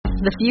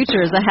The future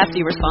is a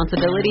hefty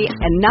responsibility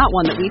and not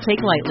one that we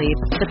take lightly.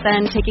 But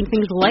then, taking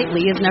things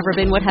lightly has never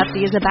been what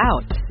Hefty is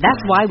about.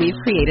 That's why we've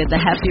created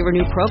the Hefty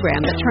Renew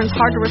program that turns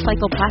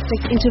hard-to-recycle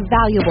plastics into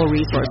valuable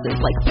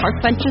resources like park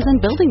benches and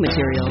building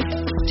materials.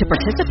 To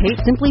participate,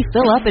 simply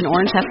fill up an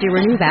orange Hefty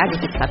Renew bag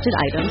with accepted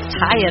items,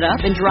 tie it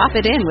up, and drop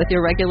it in with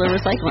your regular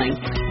recycling.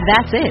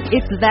 That's it.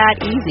 It's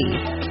that easy.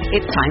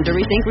 It's time to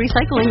rethink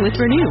recycling with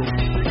Renew.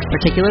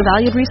 Particular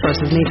valued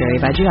resources may vary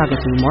by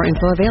geography. More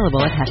info available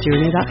at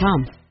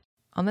heftyrenew.com.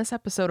 On this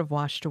episode of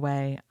Washed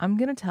Away, I'm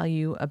going to tell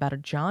you about a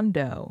John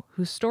Doe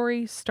whose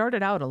story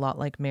started out a lot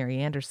like Mary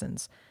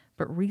Anderson's,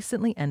 but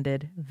recently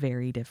ended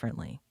very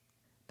differently.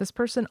 This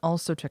person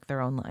also took their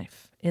own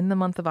life in the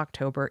month of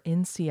October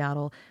in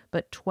Seattle,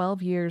 but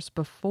 12 years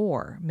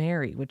before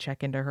Mary would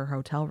check into her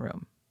hotel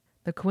room.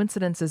 The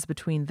coincidences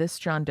between this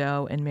John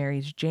Doe and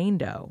Mary's Jane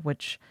Doe,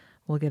 which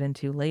we'll get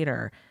into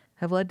later,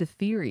 have led to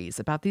theories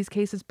about these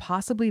cases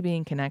possibly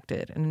being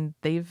connected, and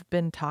they've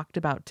been talked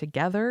about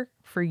together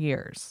for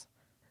years.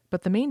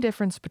 But the main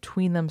difference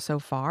between them so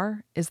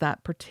far is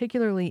that,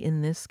 particularly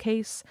in this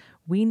case,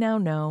 we now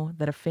know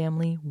that a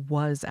family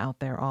was out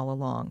there all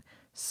along,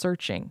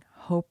 searching,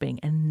 hoping,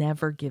 and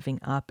never giving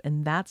up.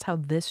 And that's how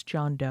this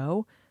John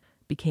Doe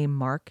became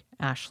Mark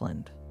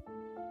Ashland.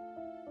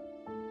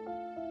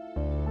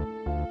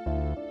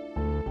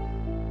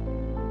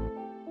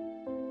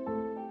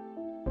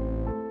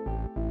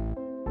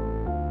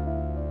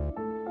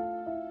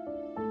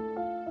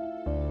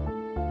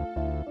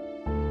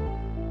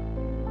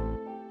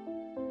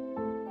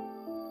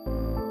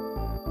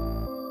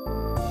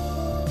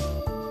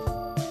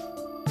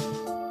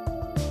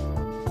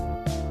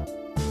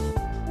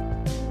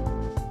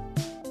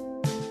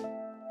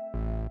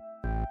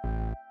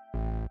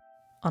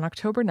 On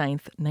October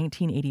 9th,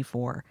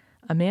 1984,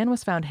 a man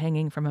was found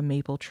hanging from a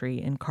maple tree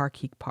in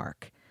Carkeek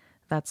Park.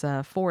 That's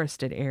a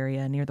forested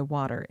area near the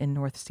water in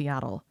North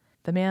Seattle.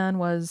 The man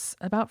was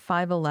about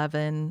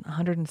 5'11",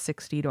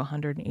 160 to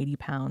 180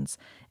 pounds,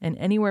 and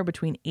anywhere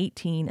between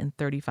 18 and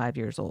 35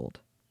 years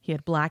old. He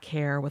had black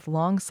hair with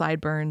long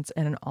sideburns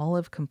and an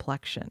olive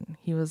complexion.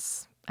 He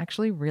was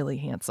actually really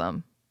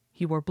handsome.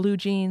 He wore blue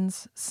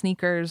jeans,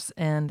 sneakers,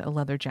 and a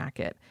leather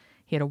jacket.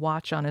 He had a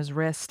watch on his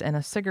wrist, and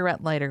a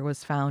cigarette lighter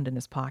was found in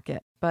his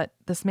pocket. But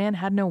this man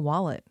had no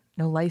wallet,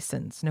 no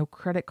license, no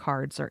credit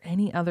cards, or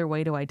any other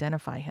way to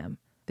identify him.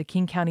 The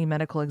King County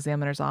Medical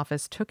Examiner's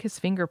office took his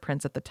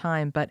fingerprints at the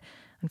time, but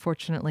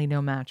unfortunately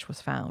no match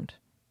was found.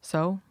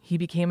 So he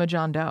became a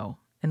John Doe,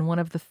 and one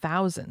of the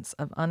thousands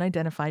of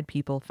unidentified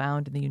people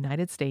found in the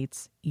United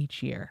States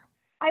each year.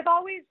 I've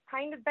always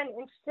kind of been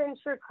interested in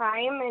true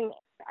crime, and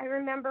I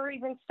remember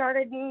even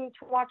starting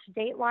to watch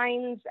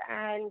Datelines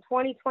and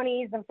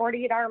 2020s and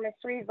 48-Hour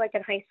Mysteries like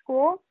in high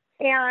school.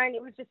 And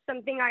it was just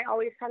something I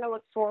always kind of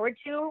looked forward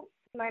to.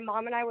 My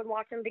mom and I would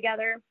watch them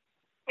together.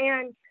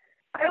 And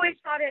I always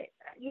thought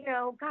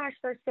gosh,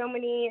 there's so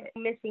many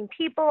missing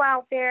people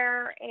out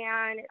there.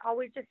 And it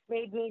always just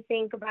made me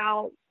think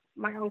about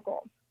my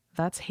uncle.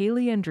 That's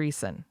Haley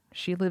Andreessen.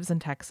 She lives in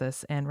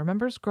Texas and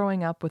remembers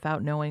growing up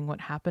without knowing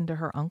what happened to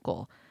her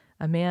uncle,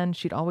 a man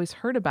she'd always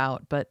heard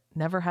about but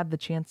never had the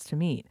chance to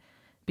meet,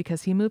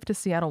 because he moved to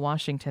Seattle,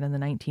 Washington in the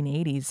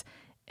 1980s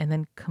and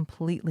then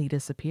completely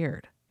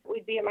disappeared.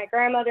 We'd be at my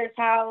grandmother's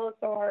house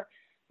or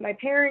my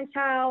parents'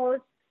 house,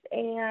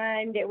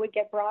 and it would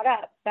get brought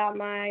up about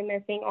my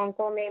missing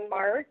uncle named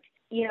Mark,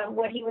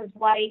 what he was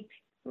like.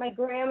 My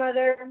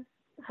grandmother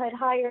had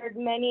hired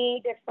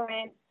many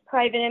different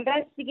private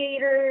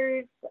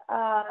investigators,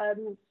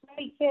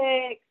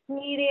 psychics,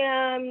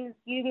 mediums,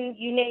 you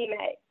name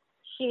it.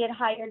 She had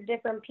hired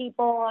different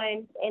people,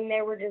 and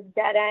there were just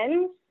dead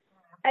ends.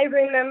 I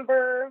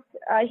remember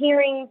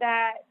hearing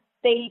that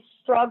they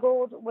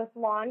struggled with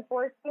law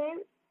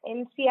enforcement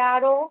in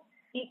Seattle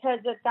because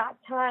at that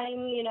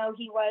time,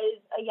 he was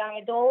a young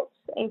adult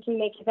and can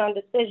make his own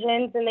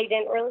decisions, and they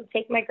didn't really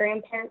take my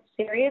grandparents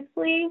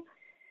seriously,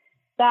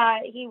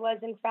 that he was,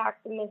 in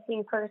fact, a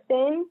missing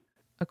person.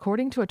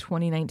 According to a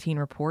 2019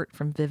 report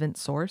from Vivint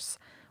Source,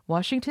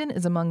 Washington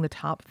is among the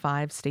top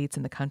 5 states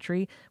in the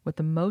country with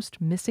the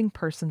most missing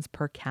persons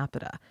per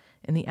capita,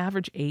 and the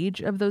average age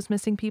of those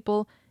missing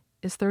people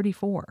is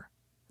 34.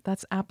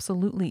 That's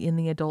absolutely in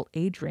the adult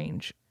age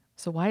range.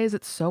 So why is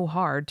it so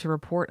hard to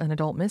report an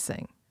adult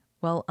missing?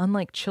 Well,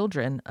 unlike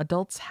children,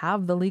 adults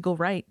have the legal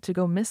right to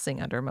go missing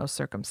under most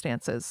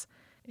circumstances.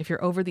 If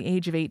you're over the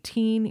age of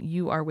 18,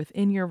 you are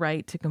within your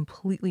right to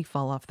completely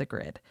fall off the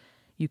grid.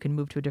 You can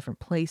move to a different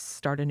place,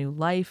 start a new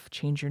life,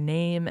 change your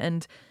name,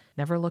 and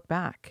never look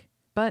back.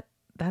 But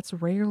that's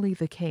rarely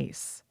the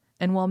case.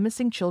 And while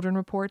missing children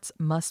reports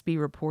must be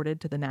reported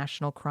to the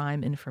National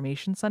Crime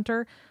Information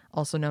Center,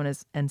 also known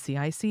as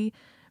NCIC,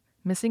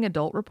 missing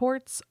adult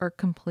reports are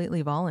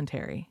completely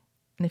voluntary.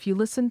 And if you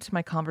listened to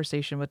my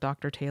conversation with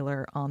Dr.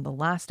 Taylor on the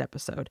last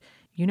episode,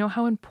 you know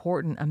how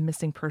important a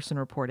missing person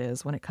report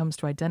is when it comes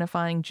to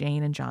identifying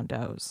Jane and John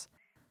Does.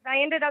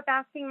 I ended up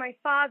asking my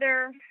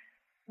father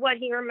what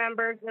he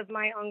remembers of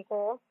my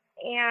uncle.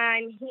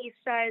 And he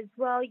says,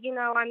 well,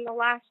 I'm the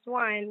last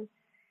one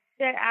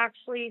that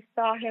actually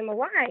saw him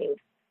alive.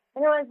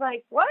 And I was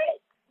like, what?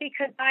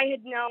 Because I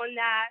had known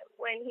that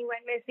when he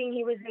went missing,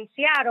 he was in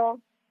Seattle,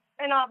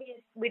 and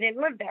obviously we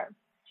didn't live there.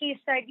 He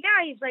said,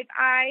 yeah, he's like,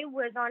 I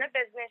was on a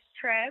business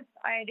trip.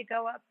 I had to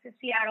go up to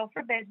Seattle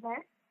for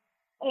business.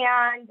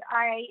 And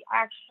I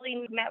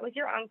actually met with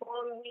your uncle,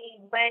 and we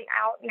went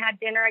out and had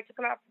dinner. I took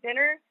him out for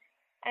dinner,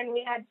 and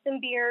we had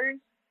some beers.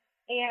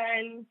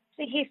 And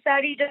he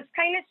said he just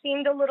kind of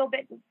seemed a little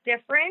bit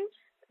different.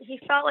 He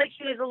felt like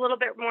he was a little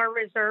bit more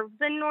reserved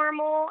than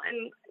normal,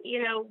 and,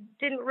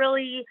 didn't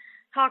really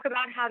talk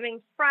about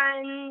having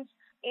friends.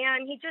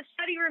 And he just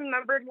said he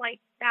remembered like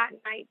that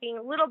night being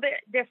a little bit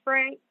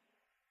different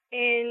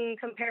in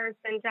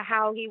comparison to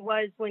how he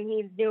was when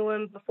he knew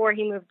him before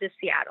he moved to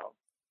Seattle.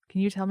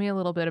 Can you tell me a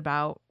little bit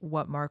about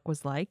what Mark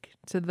was like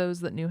to those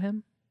that knew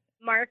him?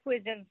 Mark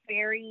was a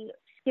very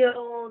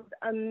skilled,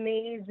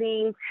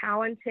 amazing,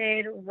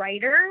 talented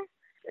writer.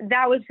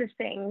 That was his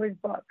thing, was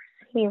books.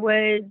 He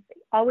was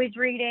always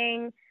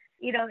reading,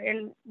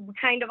 and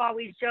kind of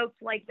always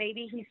joked like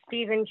maybe he's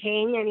Stephen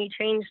King and he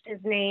changed his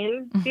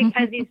name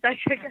because he's such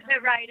a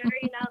good writer,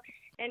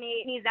 and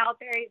he's out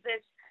there. He's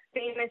this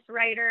famous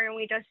writer, and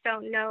we just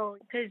don't know,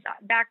 because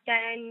back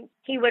then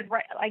he would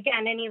write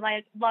again, and he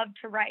loved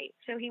to write,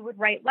 so he would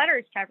write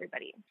letters to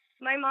everybody.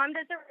 My mom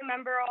doesn't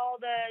remember all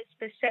the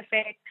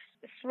specifics.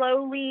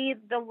 Slowly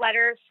the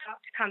letters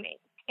stopped coming,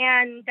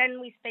 and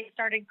then they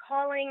started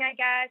calling, I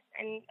guess,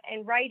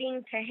 and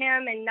writing to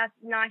him, and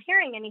not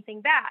hearing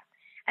anything back.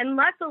 And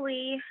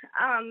luckily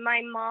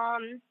my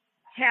mom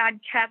had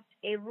kept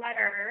a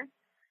letter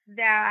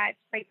that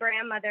my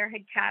grandmother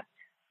had kept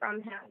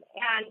from him,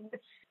 and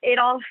it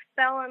all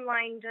fell in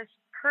line just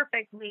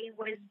perfectly.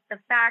 Was the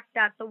fact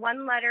that the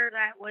one letter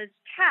that was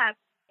kept,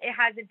 it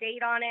has a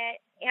date on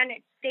it, and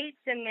it states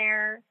in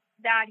there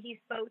that he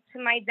spoke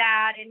to my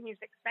dad, and he's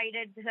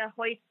excited to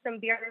hoist some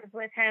beers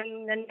with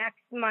him the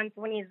next month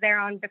when he's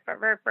there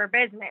for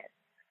business.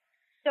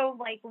 So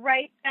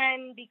right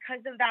then,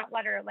 because of that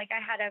letter, I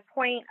had a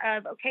point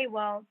of, okay,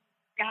 well,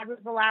 dad was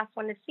the last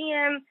one to see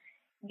him.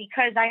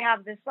 Because I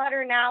have this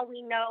letter now,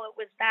 we know it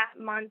was that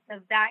month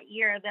of that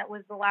year that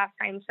was the last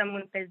time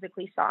someone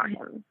physically saw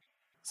him.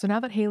 So now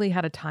that Haley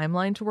had a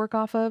timeline to work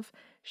off of,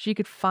 she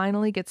could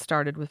finally get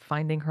started with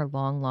finding her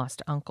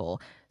long-lost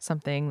uncle,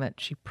 something that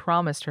she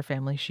promised her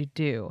family she'd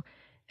do.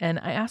 And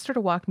I asked her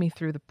to walk me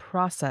through the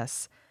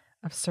process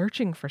of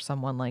searching for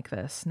someone like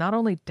this, not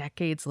only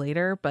decades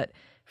later, but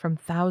from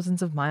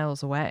thousands of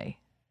miles away.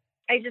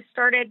 I just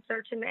started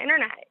searching the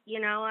internet.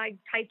 I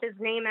typed his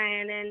name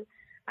in, and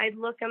I'd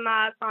look him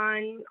up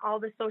on all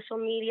the social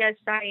media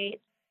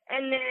sites.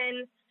 And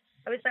then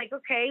I was like,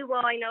 okay,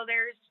 well, I know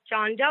there's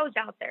John Does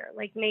out there.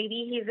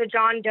 Maybe he's a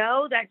John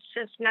Doe that's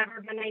just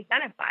never been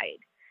identified.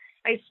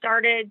 I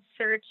started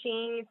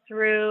searching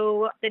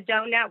through the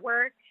Doe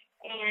Network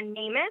and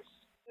NamUs.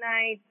 And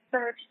I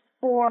searched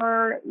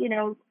for,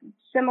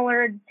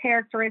 similar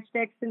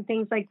characteristics and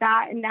things like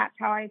that. And that's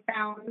how I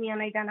found the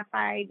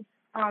unidentified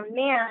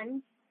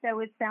man that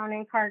was found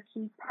in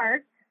Carkeys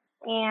Park.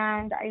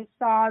 And I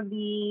saw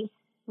the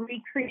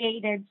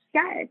recreated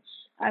sketch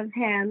of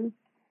him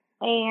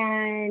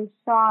and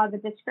saw the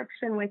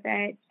description with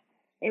it.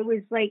 It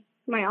was like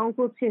my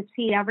uncle to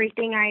see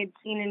everything I had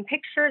seen in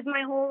pictures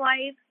my whole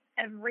life,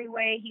 every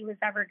way he was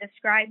ever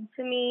described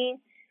to me.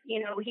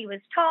 He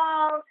was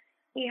tall.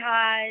 He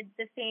had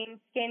the same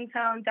skin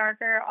tone,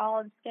 darker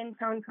olive skin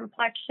tone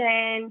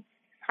complexion,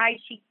 high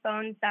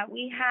cheekbones that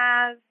we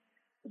have.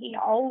 He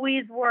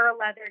always wore a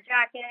leather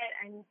jacket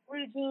and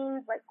blue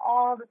jeans,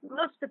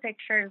 most of the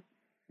pictures,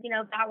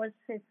 that was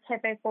his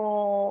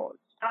typical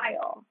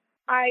style.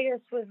 I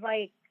just was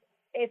like,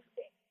 if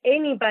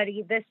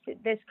anybody,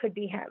 this could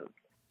be him.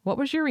 What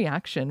was your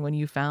reaction when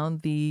you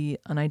found the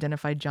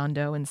unidentified John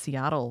Doe in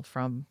Seattle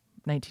from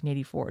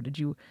 1984? Did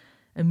you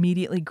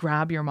immediately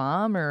grab your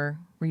mom, or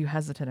were you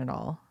hesitant at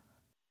all?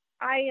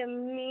 I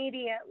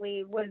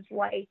immediately was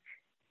like,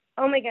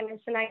 oh my goodness.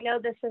 And I know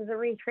this is a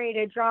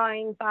recreated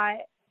drawing,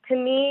 but to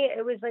me,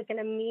 it was like an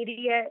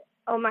immediate,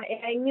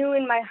 I knew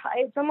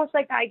it's almost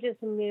like I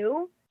just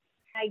knew.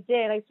 I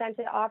did. I sent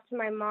it off to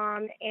my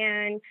mom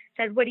and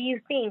said, what do you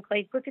think?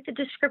 Look at the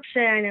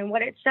description and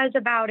what it says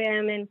about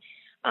him and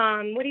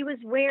what he was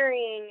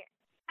wearing.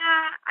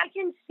 I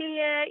can see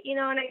it,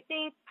 and I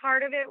think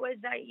part of it was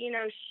that,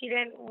 she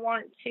didn't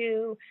want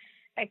to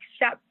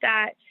accept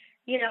that,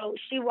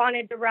 she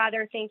wanted to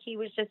rather think he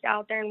was just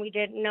out there and we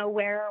didn't know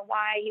where or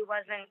why he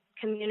wasn't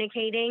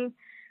communicating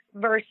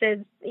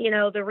versus,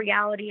 the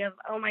reality of,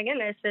 oh my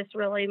goodness, this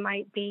really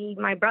might be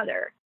my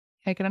brother.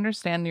 I can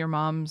understand your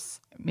mom's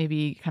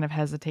maybe kind of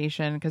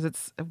hesitation, because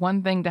it's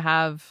one thing to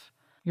have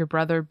your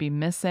brother be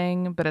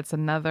missing, but it's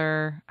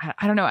another,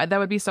 I don't know, that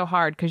would be so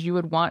hard because you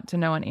would want to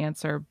know an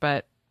answer,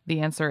 but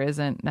the answer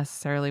isn't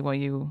necessarily what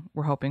you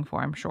were hoping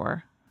for, I'm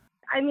sure.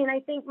 I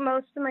think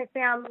most of my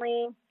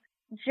family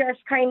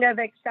just kind of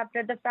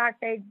accepted the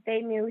fact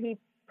they knew he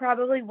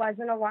probably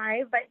wasn't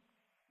alive, but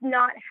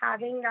not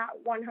having that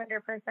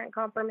 100%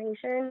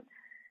 confirmation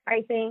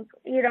I think,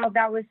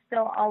 that was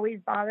still always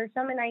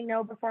bothersome. And I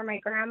know before my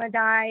grandpa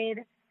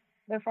died,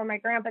 that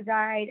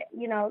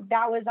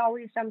was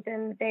always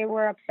something that they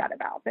were upset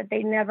about, that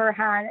they never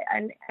had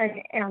an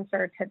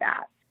answer to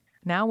that.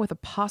 Now, with a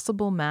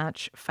possible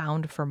match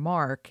found for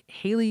Mark,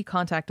 Haley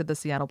contacted the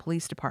Seattle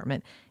Police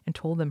Department and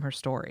told them her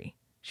story.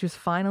 She was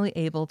finally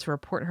able to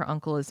report her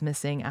uncle is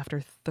missing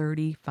after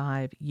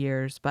 35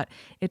 years, but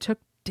it took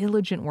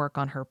diligent work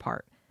on her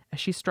part, as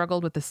she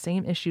struggled with the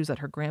same issues that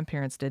her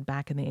grandparents did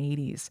back in the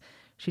 80s.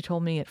 She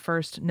told me at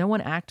first no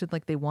one acted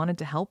like they wanted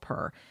to help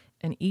her,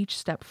 and each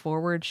step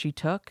forward she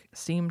took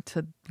seemed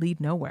to lead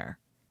nowhere.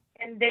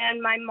 And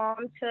then my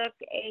mom took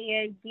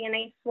a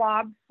DNA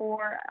swab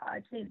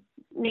to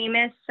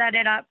NamUs set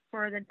it up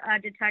for the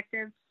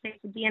detectives to take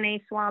a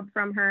DNA swab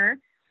from her.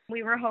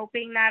 We were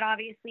hoping that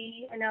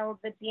obviously,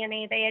 the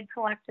DNA they had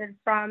collected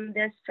from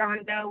this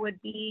John Doe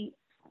would be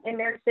in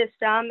their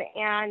system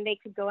and they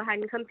could go ahead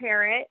and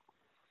compare it.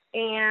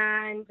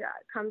 And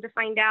come to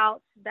find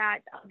out that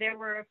there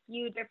were a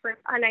few different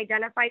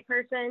unidentified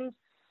persons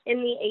in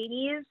the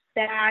 80s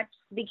that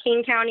the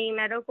King County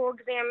Medical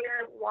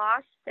Examiner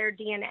lost their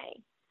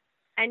DNA.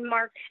 And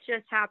Mark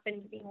just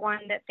happened to be one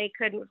that they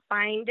couldn't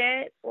find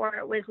it, or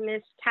it was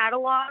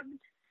miscatalogued.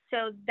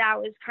 So that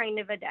was kind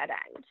of a dead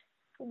end.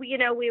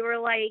 We were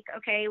like,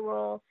 okay,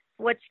 well,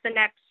 what's the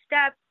next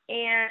step?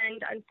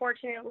 And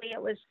unfortunately,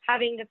 it was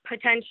having to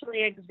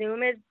potentially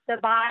exhume the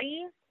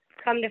body.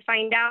 Come to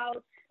find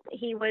out,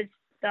 he was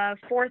the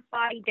fourth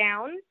body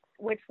down,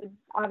 which would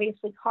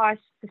obviously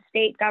cost the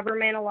state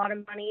government a lot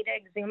of money to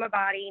exhume a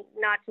body,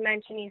 not to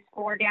mention he's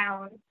 4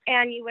 down.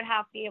 And you would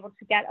have to be able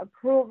to get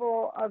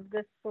approval of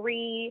the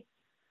 3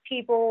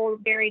 people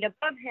buried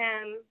above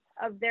him,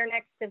 of their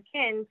next of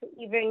kin, to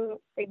even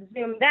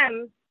exhume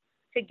them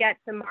to get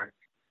to Mark.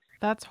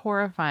 That's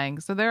horrifying.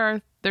 So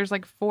there's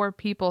like 4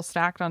 people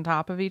stacked on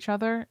top of each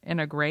other in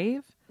a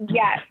grave?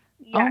 Yes.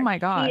 Oh my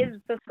God. He is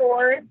the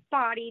 4th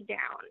body down.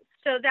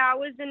 So that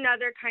was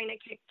another kind of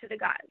kick to the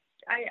gut.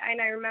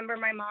 I remember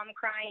my mom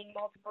crying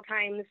multiple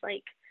times,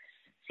 like,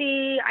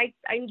 see, I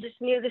just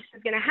knew this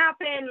was going to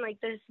happen. Like,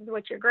 this is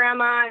what your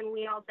grandma and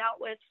we all dealt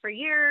with for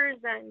years,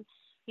 and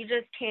you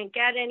just can't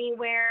get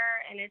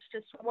anywhere. And it's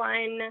just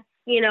one,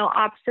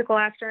 obstacle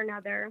after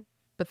another.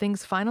 But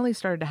things finally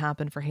started to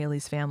happen for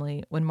Haley's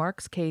family when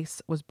Mark's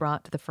case was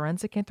brought to the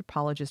forensic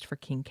anthropologist for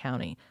King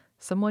County,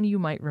 someone you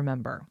might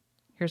remember.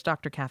 Here's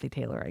Dr. Kathy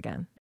Taylor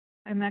again.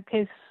 In that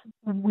case,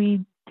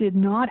 we did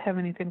not have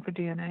anything for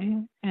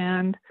DNA,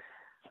 and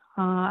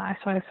so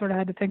I sort of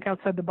had to think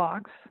outside the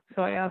box.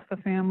 So I asked the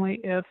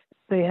family if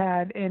they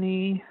had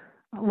any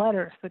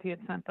letters that he had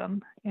sent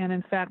them, and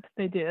in fact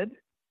they did.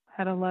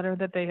 Had a letter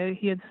that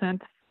he had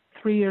sent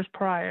 3 years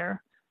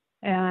prior,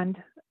 and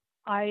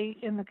I,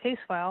 in the case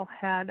file,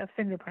 had a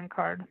fingerprint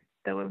card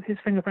his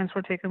fingerprints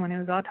were taken when he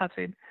was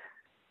autopsied.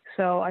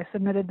 So I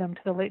submitted them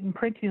to the latent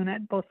print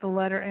unit, both the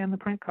letter and the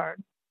print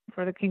card,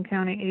 for the King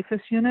County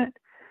APHIS unit,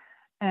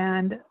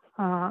 and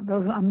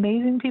those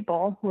amazing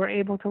people were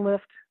able to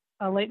lift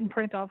a latent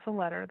print off the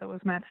letter that was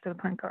matched to the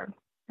print card,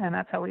 and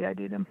that's how we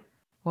ID'd him.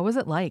 What was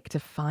it like to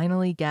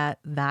finally get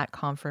that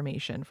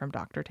confirmation from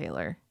Dr.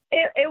 Taylor?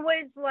 It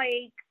was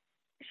like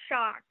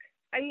shock.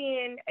 I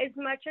mean, as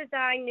much as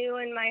I knew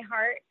in my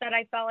heart that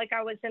I felt like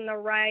I was on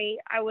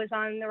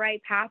the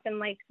right path, and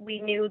like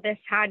we knew this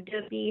had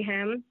to be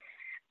him,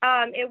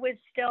 it was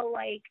still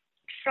like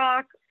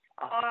shock,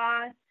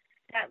 awe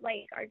that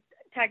like our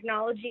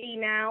technology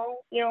now,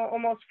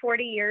 almost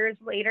 40 years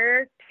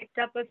later, picked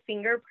up a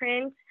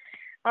fingerprint.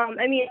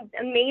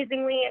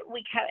 Amazingly, it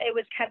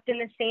was kept in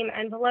the same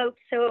envelope,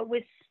 so it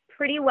was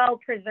pretty well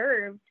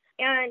preserved.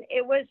 And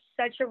it was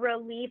such a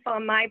relief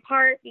on my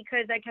part,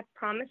 because I kept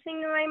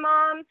promising to my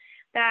mom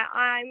that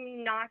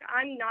I'm not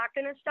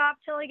going to stop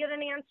till I get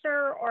an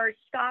answer or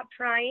stop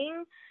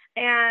trying.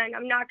 And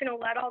I'm not going to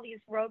let all these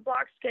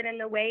roadblocks get in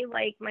the way,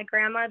 like my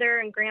grandmother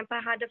and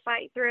grandpa had to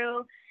fight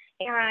through.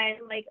 And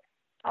like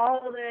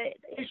all the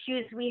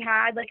issues we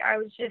had, like I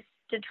was just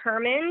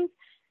determined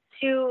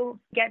to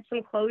get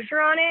some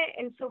closure on it.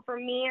 And so for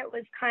me, it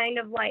was kind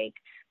of like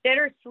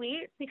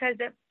bittersweet, because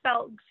it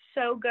felt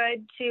so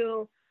good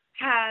to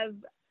have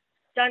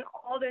done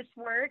all this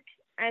work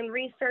and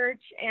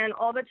research, and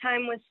all the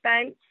time was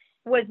spent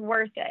was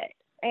worth it.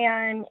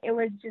 And it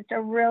was just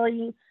a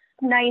really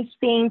nice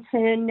thing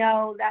to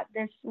know that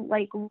this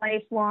like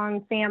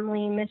lifelong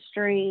family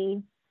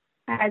mystery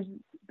has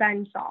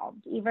been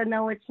solved. Even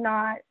though it's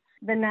not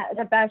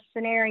the best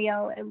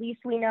scenario, at least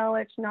we know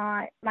it's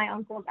not my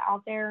uncle's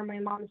out there, my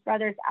mom's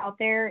brother's out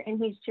there,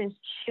 and he's just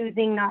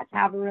choosing not to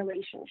have a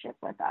relationship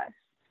with us.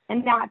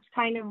 And that's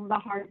kind of the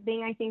hard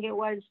thing. I think it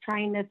was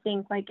trying to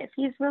think, like, if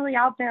he's really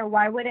out there,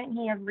 why wouldn't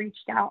he have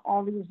reached out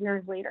all these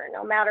years later,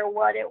 no matter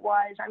what it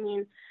was? I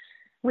mean,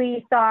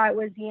 we thought it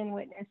was the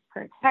in-witness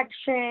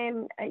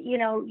protection.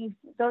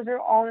 Those are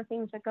all the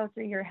things that go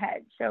through your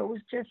head. So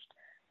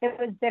it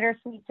was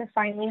bittersweet to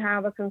finally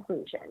have a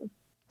conclusion.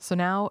 So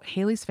now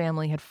Haley's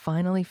family had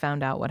finally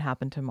found out what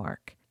happened to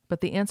Mark.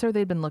 But the answer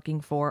they'd been looking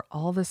for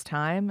all this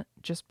time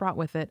just brought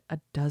with it a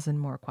dozen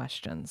more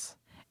questions.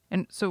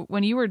 And so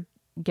when you were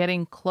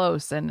getting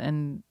close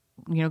and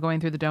going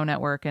through the Doe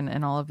Network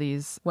and all of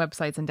these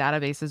websites and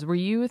databases, were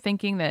you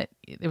thinking that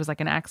it was like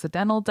an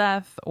accidental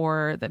death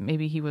or that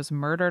maybe he was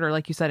murdered or,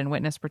 like you said, in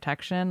witness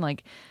protection?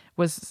 Like,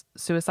 was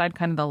suicide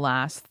kind of the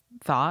last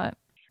thought?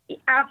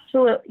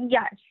 Absolutely,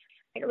 yes.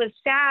 It was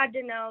sad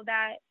to know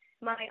that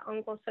my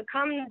uncle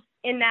succumbed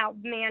in that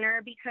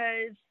manner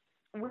because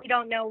we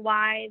don't know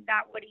why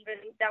that would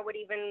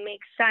even make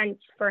sense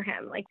for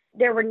him. Like,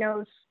 there were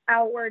no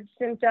outward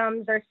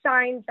symptoms or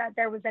signs that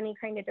there was any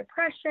kind of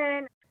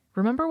depression.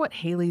 Remember what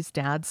Haley's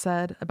dad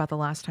said about the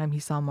last time he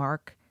saw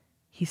Mark?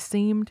 He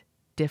seemed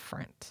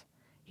different.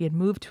 He had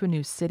moved to a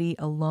new city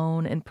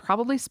alone and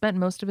probably spent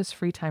most of his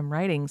free time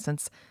writing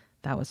since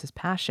that was his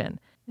passion.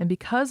 And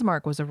because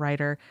Mark was a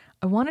writer,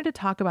 I wanted to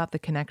talk about the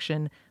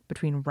connection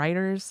between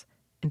writers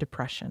and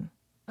depression.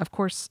 Of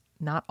course,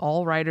 not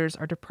all writers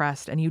are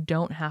depressed, and you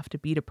don't have to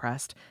be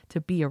depressed to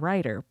be a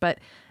writer, but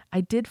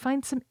I did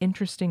find some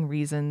interesting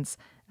reasons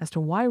as to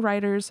why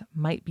writers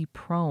might be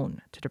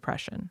prone to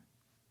depression.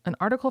 An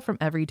article from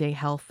Everyday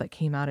Health that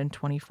came out in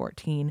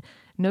 2014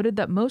 noted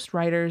that most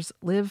writers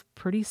live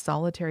pretty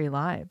solitary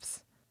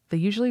lives. They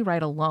usually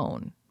write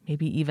alone,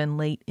 maybe even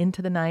late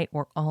into the night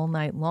or all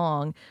night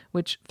long,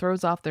 which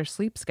throws off their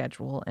sleep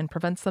schedule and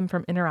prevents them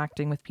from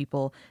interacting with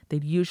people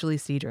they'd usually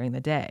see during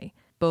the day.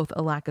 Both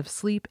a lack of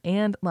sleep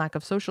and lack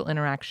of social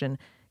interaction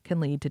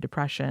can lead to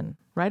depression.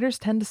 Writers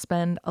tend to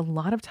spend a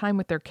lot of time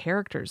with their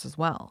characters as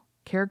well.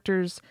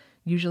 Characters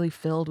usually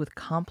filled with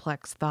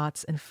complex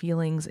thoughts and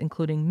feelings,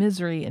 including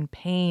misery and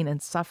pain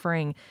and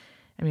suffering.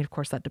 I mean, of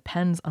course, that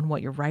depends on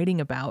what you're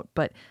writing about,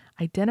 but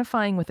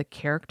identifying with a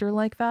character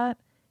like that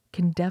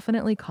can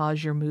definitely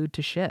cause your mood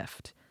to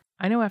shift.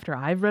 I know after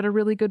I've read a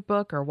really good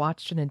book or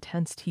watched an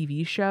intense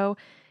TV show,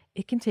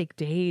 it can take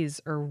days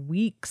or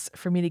weeks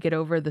for me to get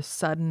over the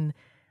sudden,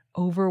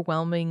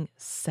 overwhelming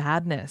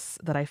sadness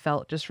that I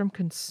felt just from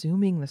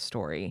consuming the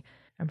story.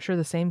 I'm sure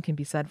the same can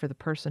be said for the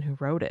person who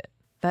wrote it.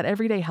 That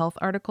Everyday Health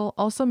article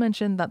also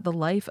mentioned that the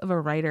life of a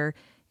writer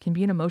can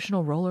be an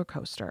emotional roller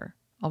coaster,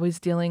 always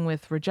dealing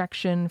with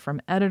rejection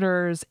from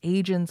editors,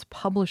 agents,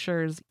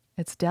 publishers.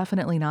 It's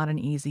definitely not an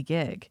easy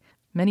gig.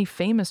 Many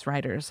famous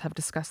writers have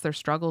discussed their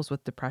struggles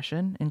with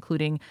depression,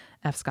 including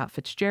F. Scott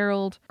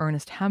Fitzgerald,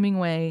 Ernest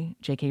Hemingway,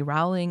 J.K.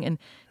 Rowling, and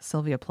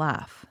Sylvia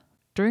Plath.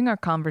 During our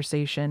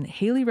conversation,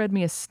 Haley read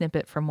me a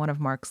snippet from one of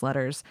Mark's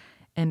letters,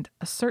 and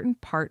a certain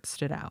part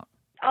stood out.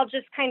 I'll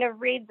just kind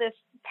of read this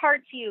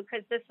part to you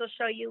because this will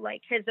show you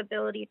like his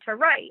ability to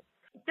write.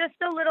 Just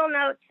a little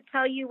note to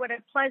tell you what a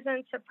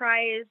pleasant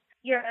surprise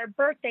your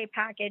birthday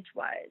package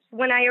was.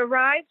 When I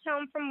arrived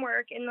home from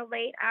work in the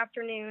late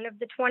afternoon of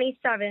the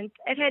 27th,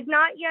 it had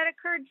not yet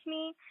occurred to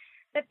me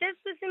that this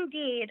was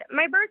indeed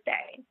my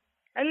birthday.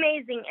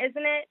 Amazing,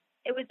 isn't it?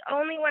 It was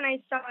only when I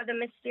saw the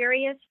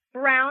mysterious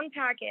brown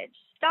package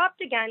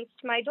stopped against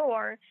my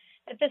door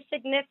that the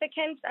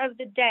significance of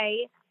the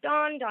day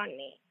dawned on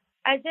me.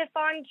 As if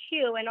on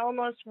cue, an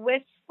almost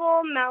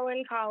wistful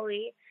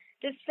melancholy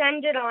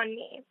descended on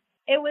me.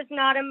 It was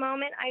not a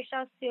moment I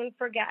shall soon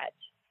forget.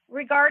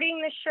 Regarding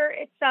the shirt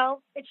itself,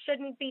 it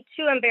shouldn't be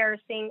too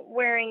embarrassing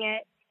wearing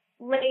it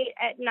late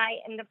at night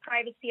in the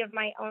privacy of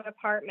my own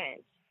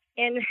apartment.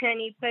 And then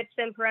he puts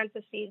in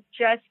parentheses,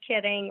 just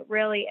kidding,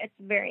 really, it's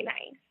very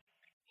nice.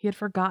 He had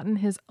forgotten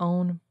his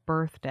own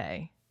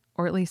birthday,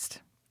 or at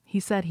least he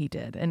said he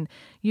did. And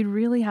you'd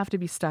really have to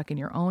be stuck in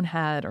your own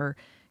head or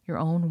your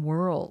own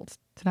world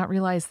to not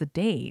realize the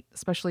date,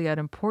 especially an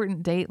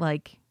important date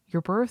like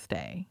your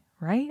birthday,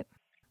 right?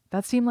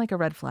 That seemed like a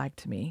red flag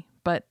to me,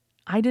 but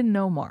I didn't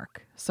know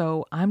Mark,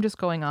 so I'm just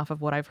going off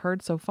of what I've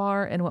heard so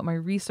far and what my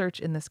research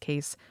in this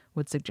case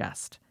would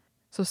suggest.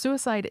 So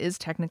suicide is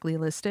technically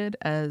listed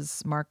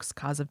as Mark's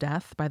cause of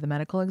death by the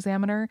medical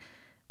examiner,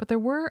 but there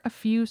were a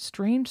few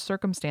strange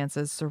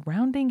circumstances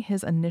surrounding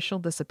his initial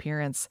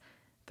disappearance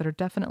that are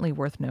definitely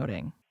worth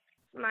noting.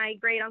 My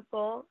great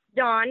uncle,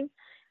 Don,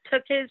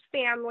 took his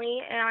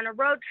family on a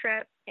road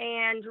trip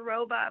and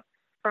drove up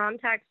from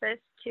Texas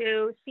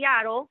to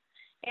Seattle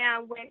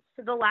and went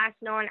to the last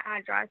known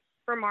address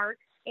for Mark.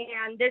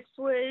 And this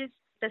was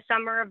the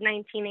summer of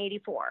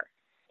 1984.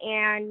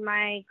 And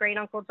my great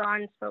uncle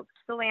Don spoke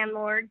to the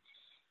landlord,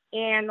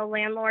 and the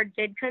landlord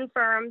did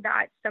confirm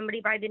that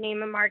somebody by the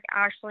name of Mark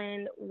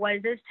Ashland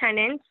was his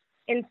tenant.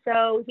 And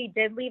so he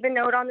did leave a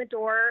note on the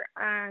door,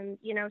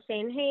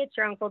 saying, hey, it's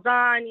your Uncle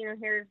Don,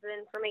 here's the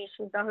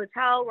information of the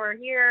hotel, we're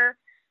here.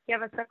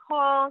 Give us a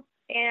call.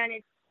 And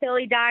until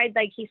he died,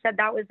 like he said,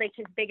 that was like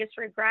his biggest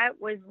regret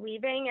was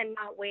leaving and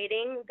not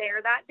waiting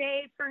there that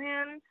day for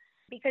him,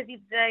 because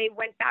they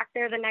went back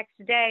there the next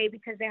day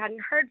because they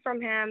hadn't heard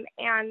from him,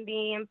 and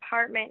the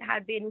apartment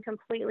had been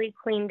completely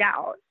cleaned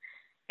out.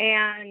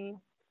 And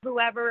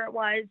whoever it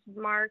was,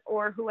 Mark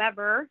or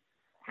whoever,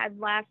 had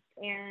left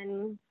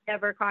and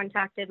never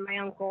contacted my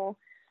uncle.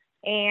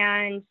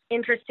 And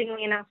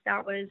interestingly enough,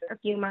 that was a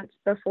few months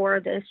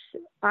before this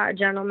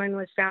gentleman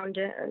was found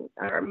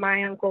or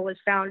my uncle was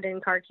found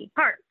in Carkeek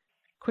Park.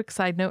 Quick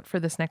side note for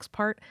this next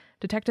part,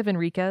 Detective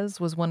Enriquez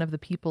was one of the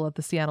people at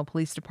the Seattle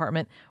Police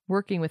Department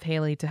working with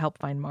Haley to help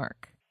find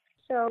Mark.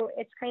 So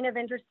it's kind of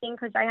interesting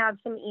because I have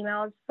some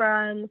emails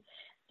from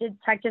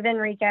Detective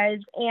Enriquez,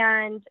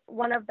 and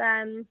one of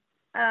them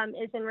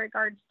is in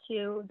regards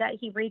to that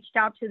he reached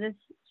out to the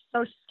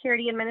Social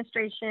Security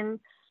Administration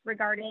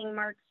regarding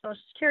Mark's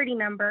Social Security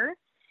number.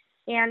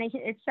 And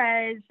it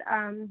says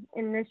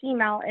in this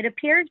email, it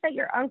appears that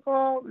your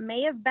uncle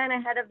may have been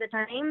ahead of the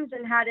times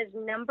and had his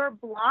number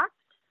blocked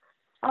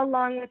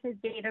along with his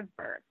date of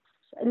birth.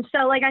 And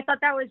so, I thought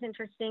that was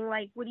interesting.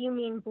 What do you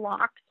mean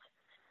blocked?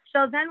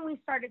 So then we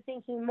started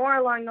thinking more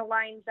along the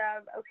lines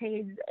of,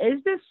 okay,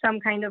 is this some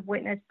kind of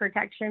witness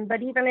protection?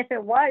 But even if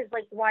it was,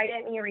 why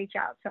didn't he reach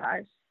out to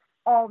us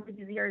all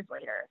these years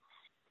later?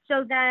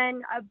 So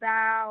then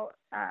about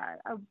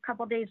a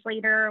couple days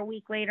later, a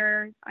week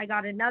later, I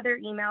got another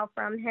email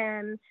from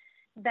him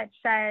that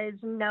says,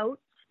 note,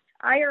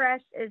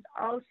 IRS is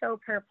also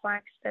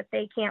perplexed that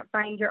they can't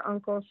find your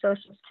uncle's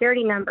Social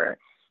Security number.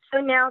 So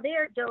now they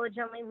are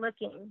diligently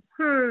looking,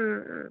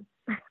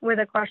 with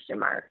a question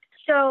mark.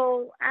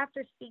 So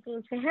after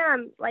speaking to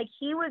him,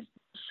 he was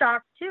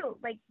shocked too.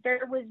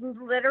 There was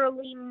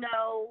literally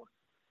no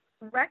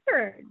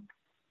record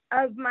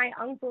of my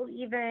uncle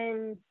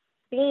even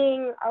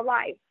being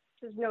alive.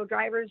 There's no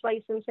driver's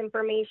license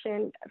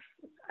information.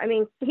 I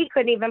mean, he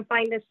couldn't even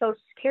find his Social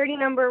Security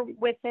number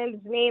with him,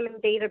 his name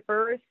and date of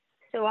birth.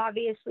 So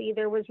obviously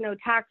there was no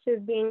taxes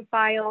being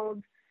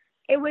filed.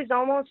 It was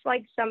almost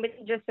like somebody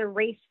just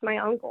erased my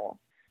uncle.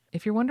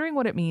 If you're wondering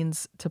what it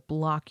means to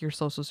block your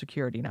Social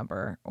Security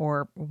number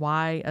or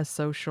why a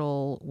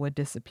social would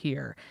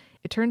disappear,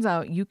 it turns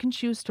out you can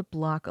choose to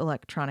block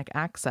electronic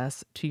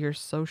access to your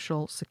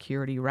Social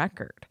Security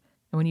record.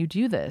 And when you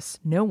do this,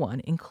 no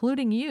one,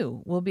 including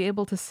you, will be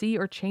able to see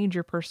or change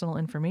your personal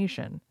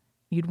information.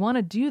 You'd want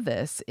to do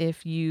this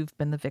if you've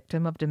been the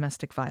victim of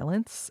domestic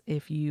violence,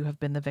 if you have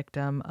been the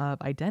victim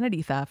of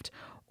identity theft,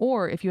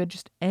 or if you had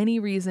just any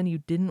reason you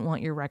didn't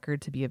want your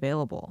record to be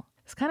available.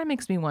 This kind of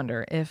makes me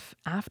wonder if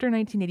after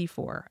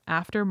 1984,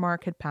 after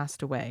Mark had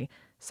passed away,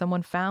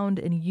 someone found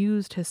and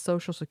used his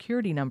Social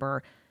Security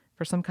number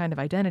for some kind of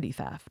identity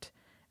theft,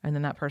 and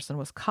then that person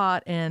was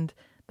caught and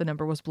the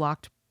number was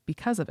blocked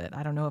because of it.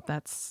 I don't know if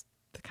that's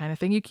the kind of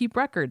thing you keep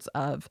records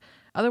of.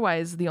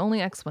 Otherwise, the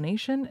only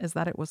explanation is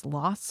that it was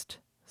lost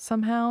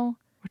somehow,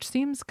 which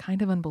seems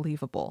kind of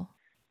unbelievable.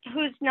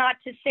 Who's not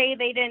to say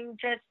they didn't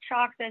just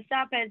chalk this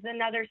up as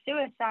another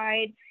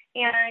suicide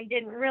and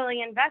didn't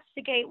really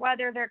investigate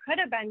whether there could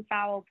have been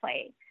foul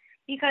play?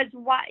 Because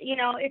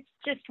it's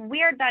just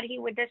weird that he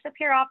would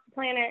disappear off the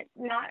planet,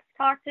 not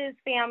talk to his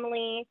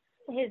family.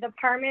 His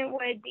apartment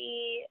would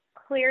be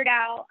cleared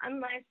out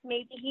unless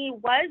maybe he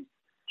was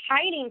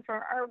hiding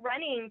or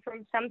running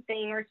from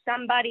something or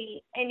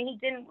somebody, and he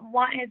didn't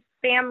want his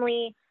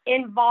family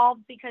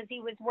involved because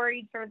he was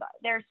worried for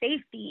their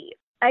safety.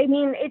 I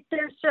mean,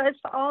 there's just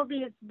all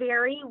these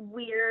very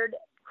weird,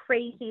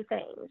 crazy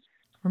things.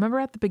 Remember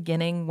at the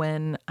beginning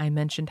when I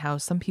mentioned how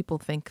some people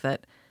think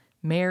that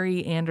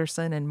Mary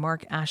Anderson and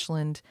Mark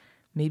Ashland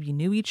maybe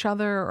knew each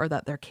other or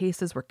that their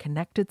cases were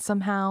connected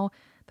somehow?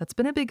 That's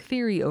been a big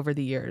theory over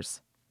the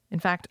years. In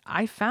fact,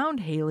 I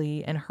found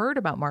Haley and heard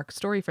about Mark's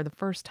story for the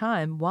first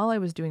time while I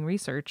was doing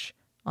research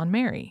on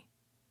Mary.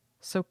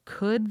 So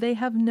could they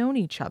have known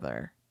each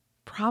other?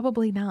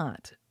 Probably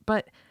not.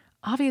 But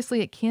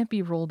obviously it can't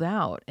be ruled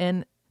out.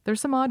 And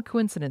there's some odd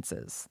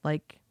coincidences,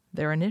 like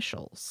their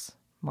initials.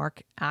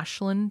 Mark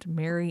Ashland,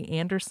 Mary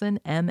Anderson,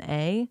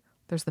 M.A.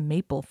 There's the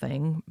maple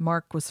thing.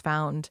 Mark was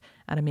found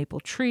at a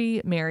maple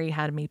tree. Mary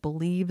had maple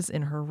leaves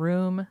in her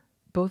room.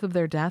 Both of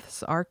their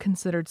deaths are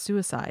considered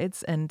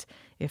suicides, and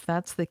if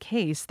that's the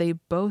case, they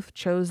both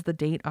chose the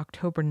date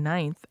October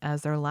 9th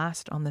as their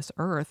last on this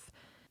earth.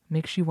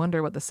 Makes you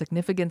wonder what the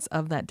significance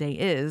of that day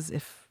is,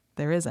 if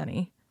there is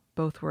any.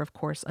 Both were, of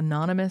course,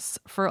 anonymous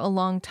for a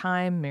long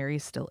time. Mary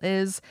still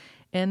is,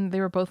 and they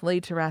were both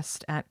laid to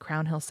rest at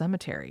Crown Hill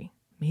Cemetery,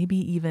 maybe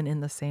even in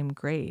the same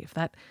grave.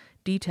 That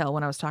detail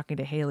when I was talking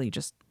to Haley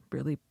just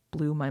really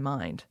blew my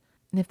mind.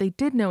 And if they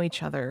did know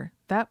each other,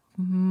 that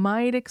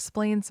might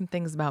explain some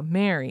things about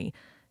Mary.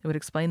 It would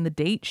explain the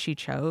date she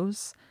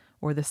chose,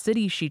 or the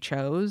city she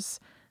chose,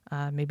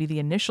 maybe the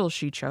initials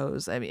she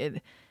chose. I mean,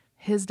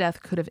 his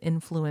death could have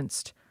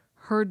influenced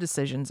her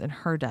decisions and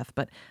her death.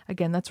 But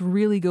again, that's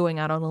really going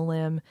out on a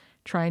limb,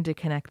 trying to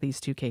connect these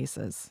two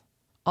cases.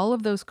 All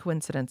of those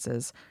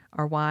coincidences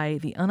are why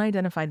the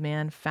unidentified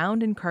man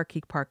found in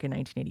Carkeek Park in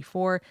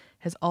 1984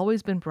 has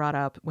always been brought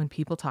up when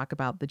people talk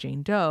about the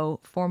Jane Doe,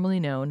 formerly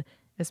known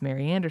as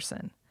Mary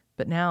Anderson.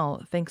 But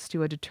now, thanks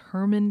to a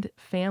determined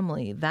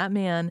family, that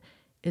man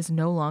is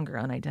no longer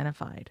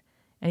unidentified.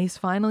 And he's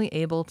finally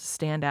able to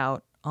stand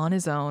out on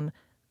his own,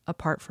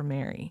 apart from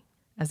Mary,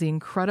 as the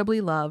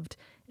incredibly loved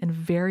and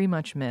very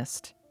much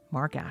missed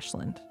Mark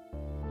Ashland.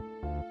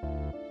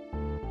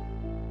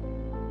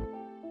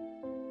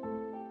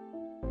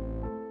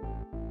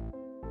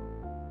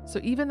 So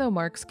even though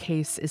Mark's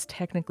case is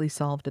technically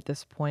solved at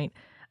this point,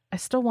 I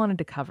still wanted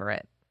to cover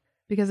it.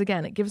 Because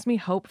again, it gives me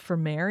hope for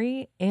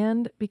Mary,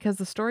 and because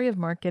the story of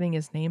Mark getting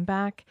his name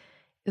back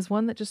is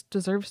one that just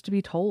deserves to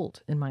be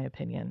told, in my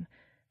opinion.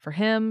 For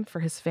him, for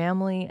his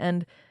family,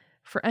 and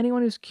for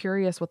anyone who's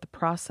curious what the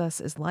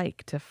process is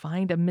like to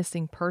find a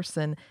missing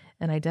person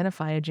and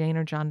identify a Jane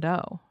or John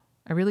Doe.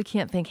 I really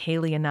can't thank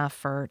Haley enough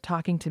for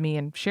talking to me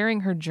and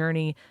sharing her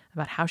journey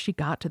about how she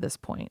got to this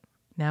point.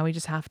 Now we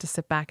just have to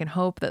sit back and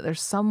hope that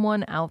there's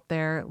someone out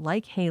there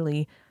like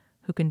Haley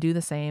who can do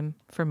the same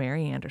for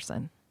Mary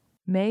Anderson.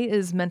 May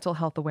is Mental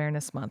Health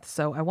Awareness Month,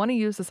 so I want to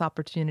use this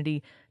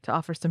opportunity to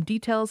offer some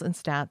details and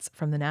stats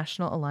from the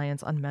National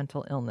Alliance on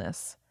Mental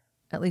Illness.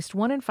 At least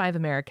 1 in 5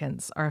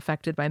 Americans are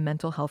affected by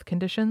mental health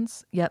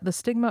conditions, yet the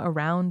stigma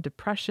around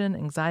depression,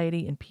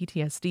 anxiety, and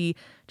PTSD,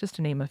 just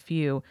to name a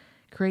few,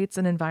 creates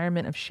an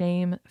environment of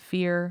shame,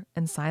 fear,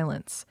 and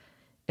silence.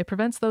 It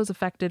prevents those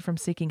affected from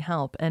seeking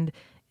help, and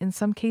in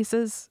some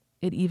cases,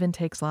 it even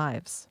takes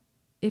lives.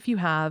 If you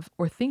have,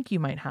 or think you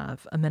might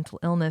have, a mental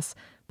illness,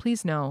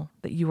 please know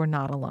that you are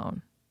not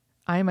alone.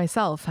 I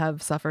myself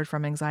have suffered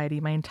from anxiety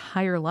my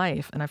entire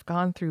life, and I've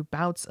gone through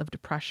bouts of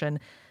depression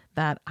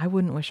that I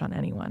wouldn't wish on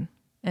anyone.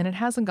 And it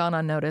hasn't gone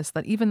unnoticed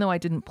that even though I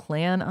didn't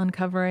plan on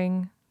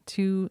covering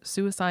 2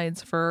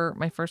 suicides for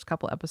my first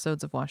couple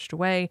episodes of Washed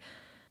Away,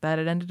 that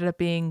it ended up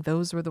being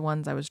those were the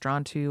ones I was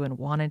drawn to and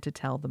wanted to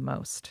tell the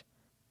most.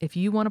 If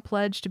you want to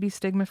pledge to be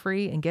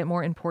stigma-free and get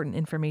more important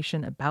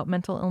information about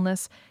mental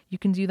illness, you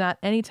can do that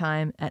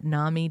anytime at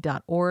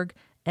NAMI.org,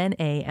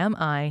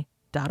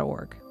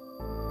 NAMI.org.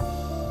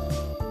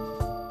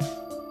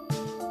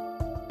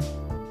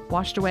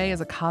 Washed Away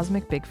is a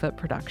Cosmic Bigfoot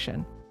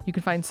production. You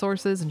can find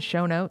sources and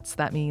show notes,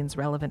 that means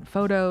relevant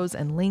photos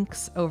and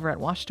links, over at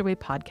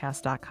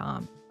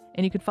washedawaypodcast.com.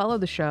 And you can follow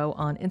the show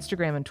on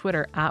Instagram and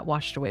Twitter at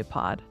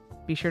washedawaypod.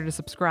 Be sure to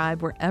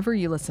subscribe wherever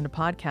you listen to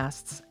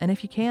podcasts, and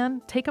if you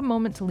can, take a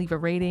moment to leave a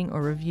rating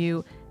or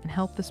review and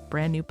help this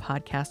brand new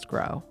podcast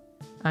grow.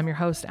 I'm your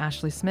host,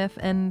 Ashley Smith,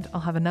 and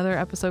I'll have another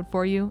episode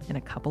for you in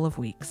a couple of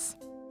weeks.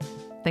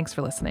 Thanks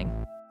for listening.